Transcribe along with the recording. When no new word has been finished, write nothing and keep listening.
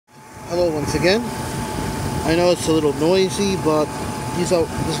Hello once again. I know it's a little noisy, but this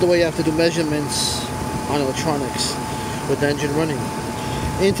is the way you have to do measurements on electronics with the engine running.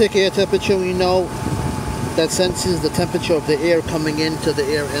 Intake air temperature, we know that senses the temperature of the air coming into the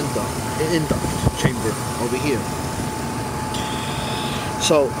air induct chamber over here.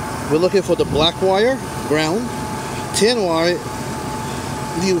 So we're looking for the black wire, ground, tan wire,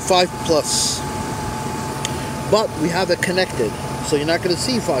 view 5+. But we have it connected, so you're not going to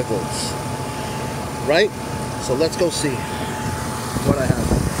see 5 volts, right? So let's go see what I have.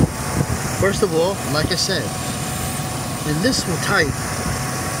 First of all, like I said, in this type,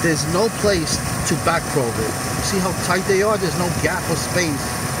 there's no place to back probe it. See how tight they are? There's no gap or space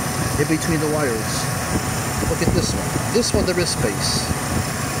in between the wires. Look at this one. This one there is space.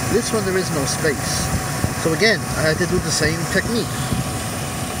 This one there is no space. So again, I had to do the same technique.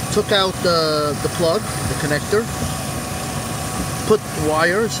 Took out the plug, the connector, put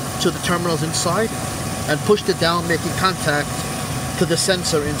wires to the terminals inside, and pushed it down, making contact to the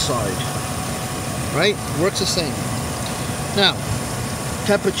sensor inside. Right? Works the same. Now,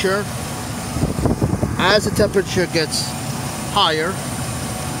 temperature. As the temperature gets higher,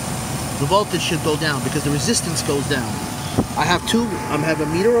 the voltage should go down because the resistance goes down. I have a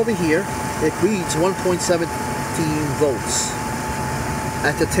meter over here. It reads 1.17 volts.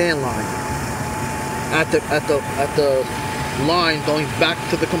 At the tan line, at the line going back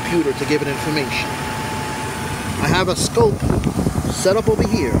to the computer to give it information. I have a scope set up over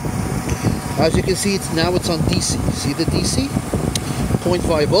here. As you can see, it's on DC. See the DC?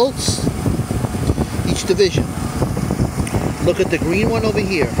 0.5 volts each division. Look at the green one over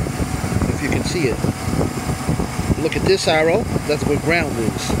here, if you can see it. Look at this arrow. That's where ground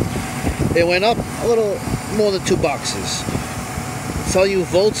is. It went up a little more than 2 boxes. Tell you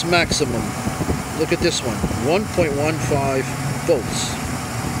volts maximum. Look at this one, 1.15 volts.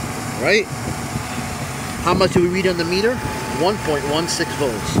 Right? How much do we read on the meter? 1.16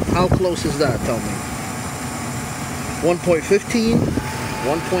 volts. How close is that? Tell me. 1.15,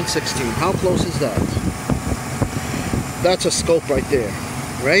 1.16. How close is that? That's a scope right there.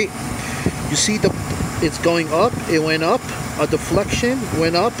 Right? You see it's going up. It went up. A deflection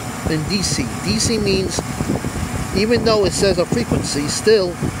went up in DC. DC means, even though it says a frequency,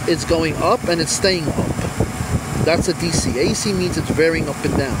 still it's going up and it's staying up. That's a DC. AC means it's varying up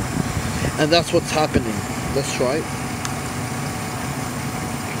and down. And that's what's happening. Let's try it.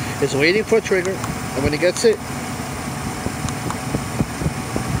 It's waiting for a trigger, and when it gets it,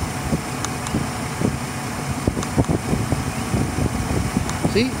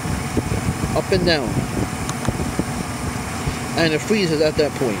 see? Up and down. And it freezes at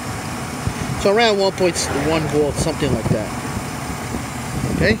that point. So around 1.1 volts, something like that.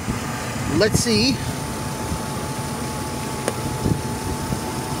 Okay, let's see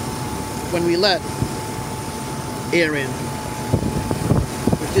when we let air in,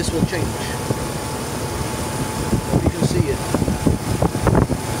 if this will change. Hope you can see it.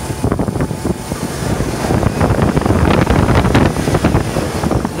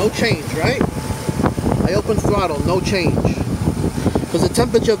 No change, right? I open throttle, no change. Because the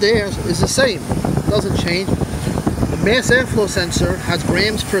temperature of the air is the same. It doesn't change. The mass airflow sensor has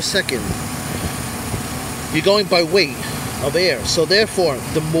grams per second. You're going by weight of air. So therefore,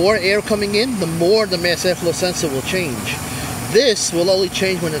 the more air coming in, the more the mass airflow sensor will change. This will only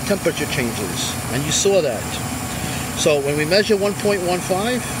change when the temperature changes. And you saw that. So when we measure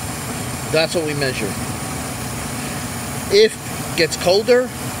 1.15, that's what we measure. If it gets colder,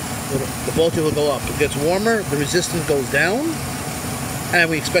 the voltage will go up. If it gets warmer, the resistance goes down. And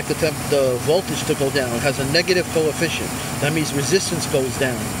we expect the voltage to go down. It has a negative coefficient. That means resistance goes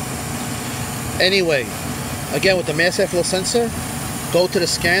down. Anyway, again with the mass airflow sensor, go to the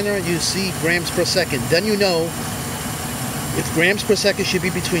scanner, you see grams per second. Then you know if grams per second should be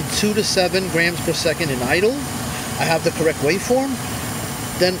between 2 to 7 grams per second in idle. I have the correct waveform.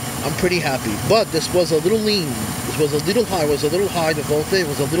 Then I'm pretty happy. But this was a little lean. This was a little high. It was a little high. The voltage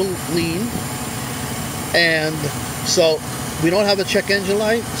was a little lean. And so we don't have a check engine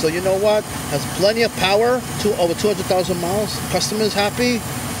light, so you know what? Has plenty of power, over 200,000 miles. Customer's happy,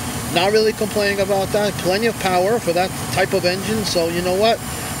 not really complaining about that. Plenty of power for that type of engine, so you know what?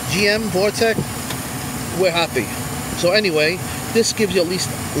 GM, Vortec, we're happy. So anyway, this gives you at least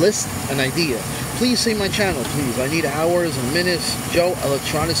an idea. Please see my channel, please. I need hours and minutes. Joe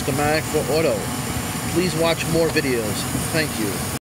Electronic Schematic for Auto. Please watch more videos. Thank you.